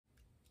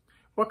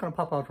Welcome to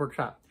Papa's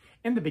Workshop.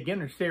 In the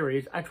beginner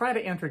series, I try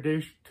to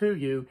introduce to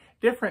you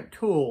different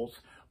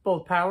tools,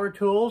 both power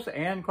tools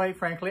and, quite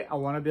frankly, I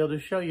want to be able to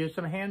show you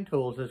some hand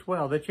tools as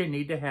well that you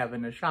need to have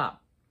in the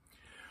shop.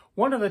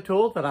 One of the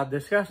tools that I've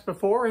discussed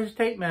before is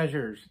tape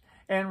measures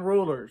and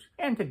rulers.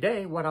 And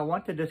today, what I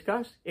want to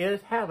discuss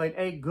is having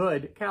a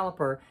good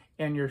caliper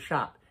in your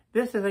shop.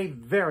 This is a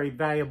very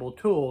valuable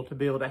tool to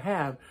be able to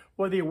have,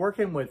 whether you're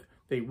working with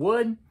the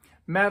wood,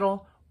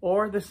 metal,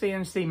 or the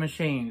CNC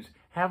machines.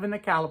 Having the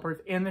calipers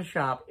in the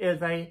shop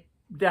is a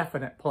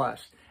definite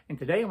plus. And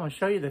today I'm going to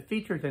show you the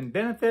features and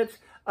benefits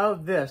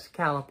of this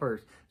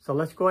calipers. So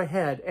let's go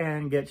ahead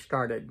and get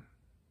started.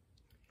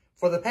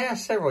 For the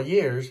past several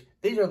years,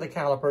 these are the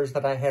calipers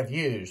that I have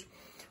used.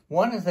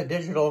 One is the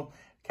digital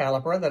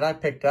caliper that I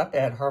picked up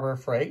at Harbor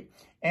Freight.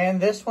 And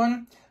this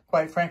one,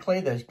 quite frankly,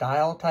 this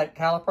dial type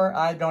caliper,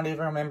 I don't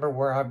even remember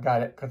where I've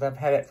got it because I've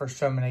had it for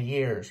so many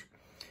years.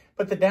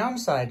 But the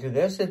downside to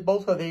this is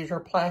both of these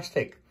are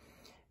plastic.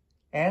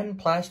 And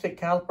plastic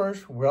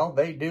calipers, well,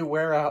 they do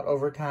wear out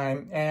over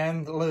time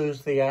and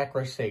lose the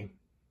accuracy.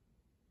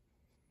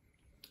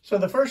 So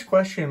the first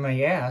question you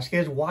may ask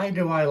is, why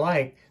do I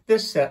like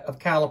this set of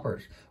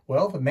calipers?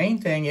 Well, the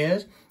main thing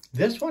is,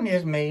 this one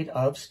is made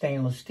of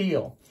stainless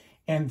steel,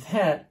 and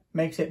that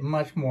makes it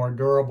much more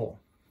durable.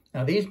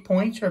 Now, these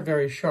points are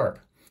very sharp.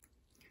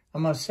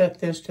 I'm going to set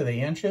this to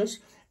the inches,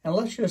 and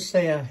let's just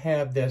say I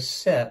have this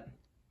set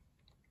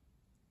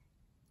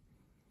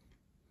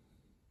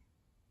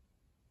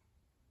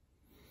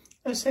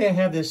Let's say I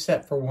have this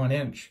set for 1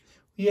 inch.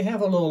 You have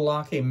a little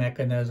locking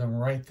mechanism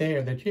right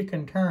there that you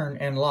can turn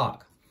and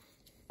lock.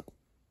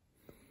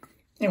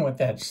 And with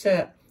that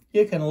set,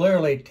 you can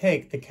literally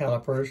take the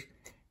calipers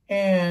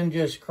and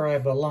just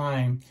scribe a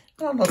line.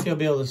 I don't know if you'll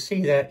be able to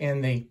see that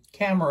in the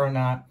camera or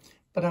not,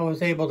 but I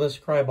was able to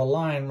scribe a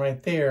line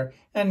right there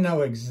and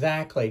know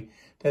exactly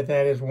that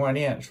that is 1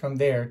 inch from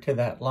there to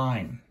that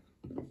line.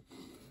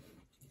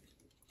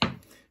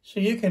 So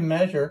you can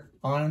measure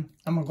on,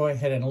 I'm going to go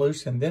ahead and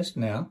loosen this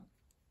now.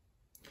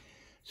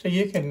 So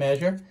you can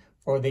measure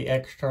for the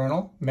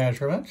external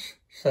measurements,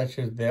 such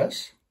as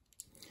this.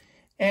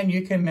 And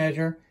you can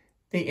measure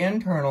the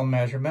internal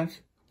measurements.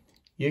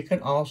 You can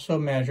also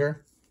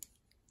measure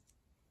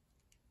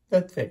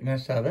the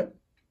thickness of it.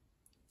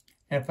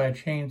 If I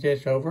change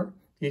this over,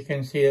 you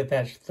can see that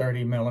that's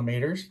 30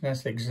 millimeters.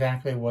 That's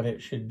exactly what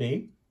it should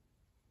be.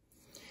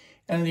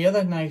 And the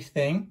other nice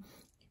thing,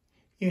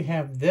 you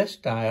have this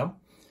dial,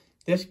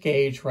 this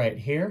gauge right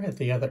here at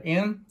the other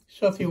end.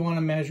 So if you want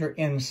to measure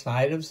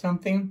inside of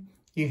something,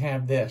 you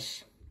have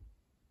this.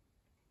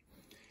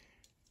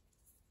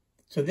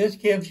 So this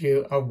gives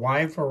you a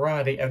wide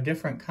variety of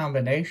different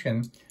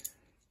combinations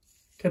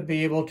to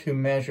be able to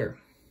measure.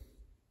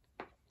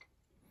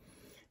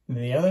 And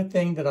the other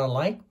thing that I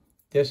like,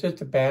 this is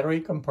the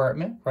battery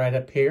compartment right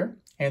up here,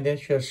 and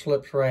this just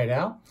slips right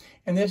out.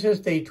 And this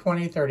is the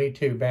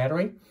 2032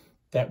 battery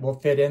that will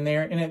fit in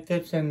there, and it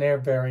fits in there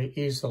very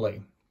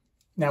easily.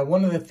 Now,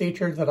 one of the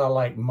features that I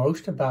like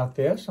most about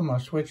this, I'm going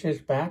to switch this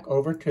back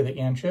over to the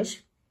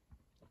inches.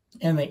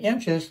 In the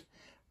inches,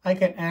 I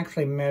can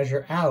actually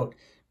measure out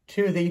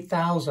to the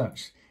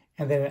thousandths.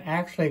 And then it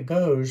actually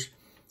goes,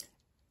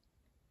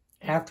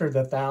 after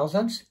the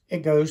thousandths,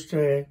 it goes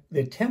to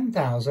the 10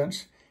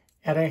 thousandths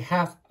at a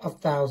half a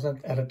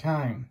thousandth at a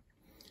time.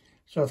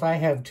 So if I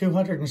have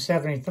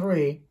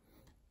 273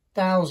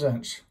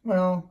 thousandths,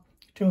 well,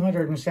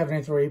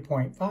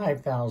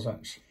 273.5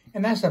 thousandths.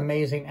 And that's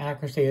amazing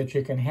accuracy that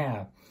you can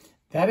have.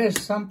 That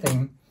is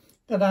something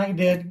that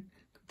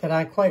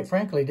I quite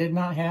frankly did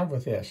not have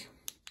with this.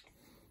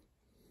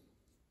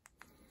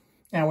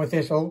 Now with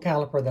this old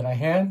caliper that I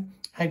had,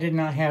 I did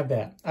not have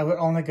that. I would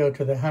only go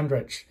to the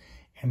hundredths,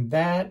 and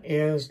that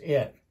is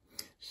it.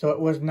 So it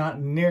was not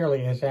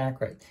nearly as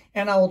accurate.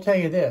 And I will tell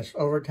you this,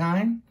 over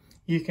time,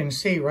 you can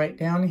see right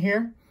down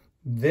here,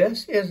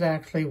 this is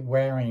actually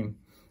wearing,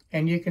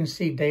 and you can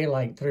see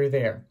daylight through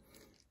there.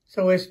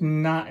 So it's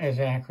not as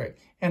accurate.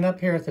 And up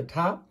here at the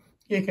top,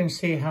 you can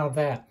see how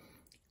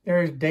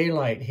there's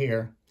daylight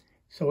here.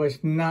 So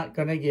it's not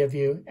going to give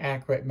you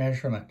accurate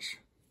measurements.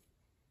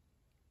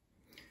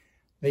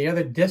 The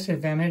other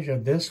disadvantage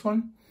of this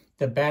one,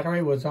 the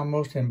battery was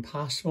almost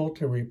impossible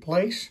to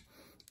replace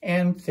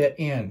and fit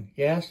in.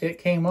 Yes, it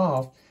came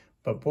off,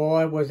 but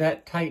boy, was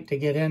that tight to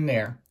get in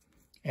there.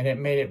 And it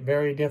made it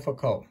very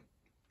difficult.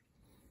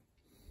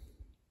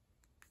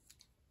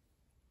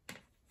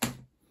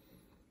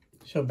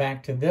 So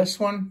back to this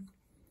one.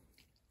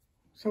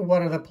 So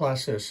what are the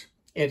pluses?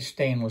 It's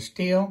stainless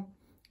steel.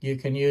 You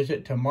can use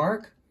it to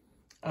mark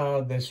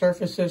the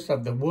surfaces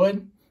of the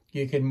wood.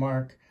 You can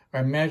mark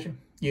or measure.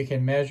 You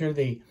can measure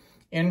the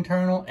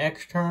internal,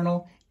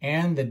 external,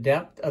 and the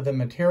depth of the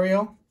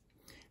material.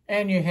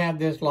 And you have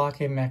this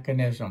locking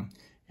mechanism.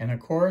 And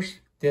of course,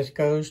 this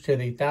goes to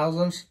the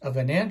thousandths of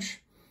an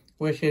inch,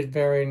 which is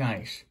very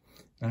nice.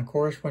 And of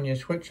course, when you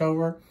switch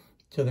over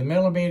to the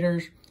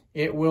millimeters,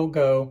 it will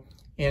go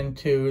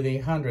into the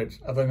hundredths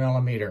of a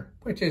millimeter,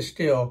 which is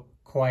still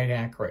quite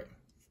accurate.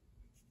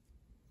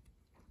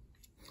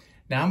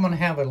 Now I'm going to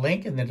have a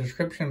link in the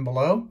description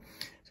below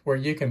where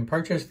you can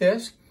purchase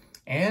this,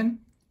 and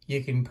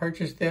you can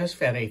purchase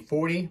this at a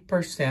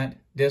 40%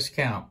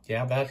 discount.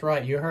 Yeah, that's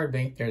right, you heard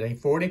me. There's a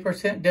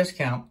 40%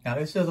 discount. Now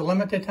this is a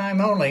limited time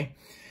only,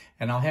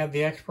 and I'll have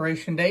the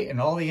expiration date and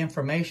all the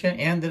information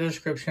in the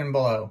description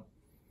below.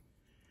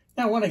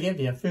 Now I want to give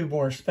you a few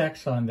more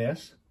specs on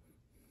this.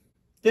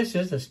 This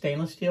is a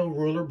stainless steel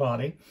ruler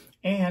body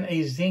and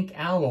a zinc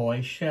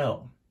alloy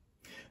shell.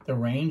 The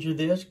range of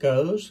this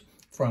goes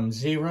from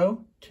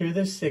 0 to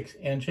the 6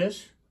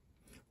 inches,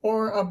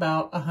 or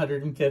about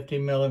 150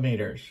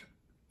 millimeters.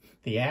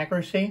 The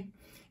accuracy,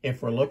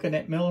 if we're looking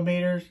at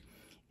millimeters,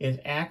 is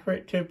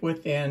accurate to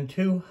within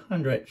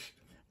 2/100ths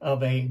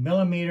of a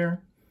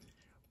millimeter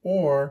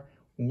or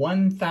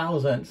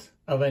 1/1000th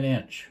of an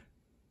inch.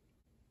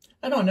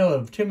 I don't know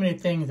of too many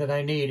things that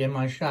I need in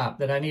my shop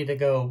that I need to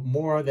go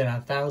more than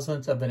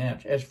 1/1000th of an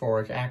inch as far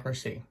as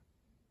accuracy.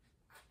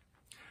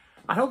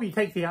 I hope you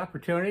take the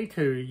opportunity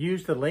to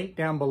use the link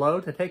down below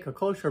to take a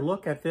closer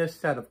look at this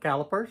set of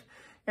calipers.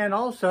 And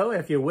also,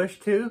 if you wish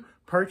to,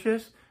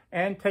 purchase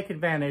and take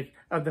advantage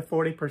of the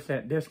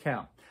 40%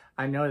 discount.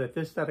 I know that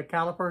this set of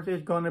calipers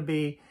is going to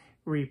be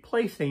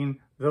replacing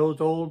those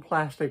old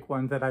plastic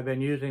ones that I've been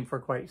using for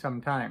quite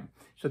some time.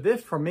 So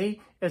this, for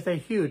me, is a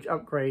huge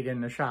upgrade in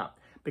the shop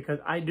because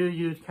I do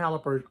use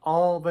calipers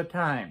all the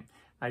time.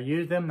 I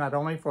use them not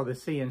only for the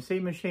CNC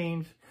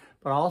machines,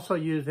 but I also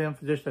use them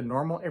for just the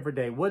normal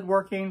everyday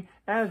woodworking,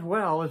 as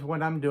well as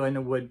when I'm doing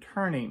the wood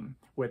turning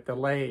with the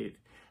lathe.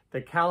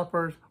 The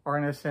calipers are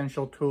an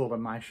essential tool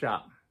in my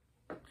shop.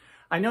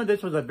 I know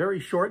this was a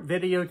very short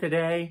video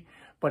today,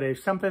 but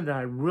it's something that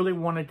I really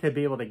wanted to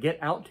be able to get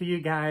out to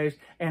you guys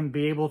and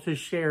be able to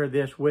share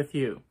this with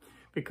you,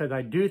 because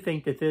I do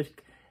think that this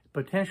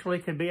potentially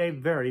could be a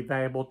very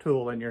valuable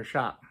tool in your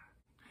shop.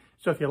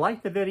 So if you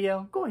like the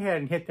video, go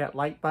ahead and hit that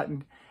like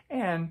button,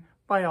 and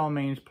by all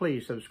means,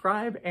 please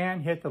subscribe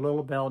and hit the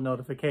little bell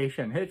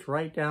notification. It's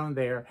right down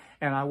there,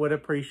 and I would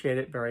appreciate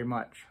it very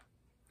much.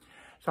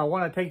 So I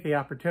want to take the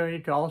opportunity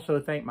to also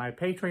thank my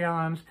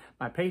Patreons.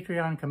 My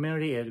Patreon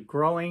community is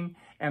growing,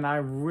 and I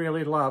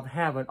really love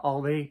having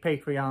all the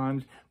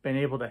Patreons been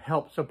able to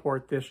help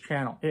support this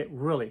channel. It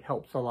really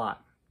helps a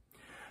lot.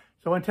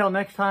 So until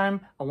next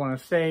time, I want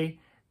to say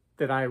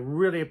that I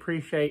really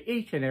appreciate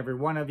each and every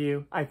one of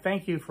you. I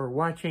thank you for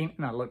watching,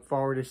 and I look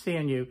forward to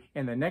seeing you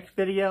in the next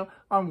video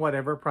on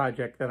whatever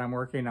project that I'm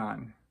working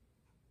on.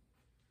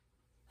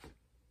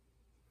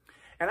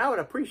 And I would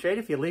appreciate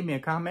if you leave me a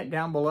comment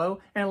down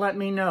below and let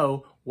me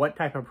know what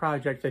type of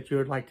projects that you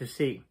would like to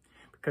see.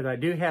 Because I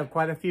do have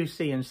quite a few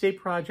CNC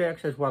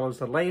projects as well as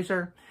the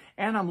laser.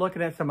 And I'm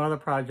looking at some other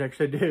projects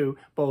to do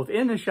both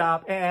in the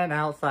shop and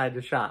outside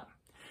the shop.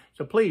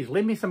 So please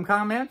leave me some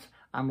comments.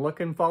 I'm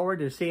looking forward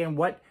to seeing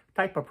what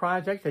type of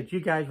projects that you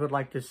guys would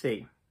like to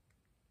see.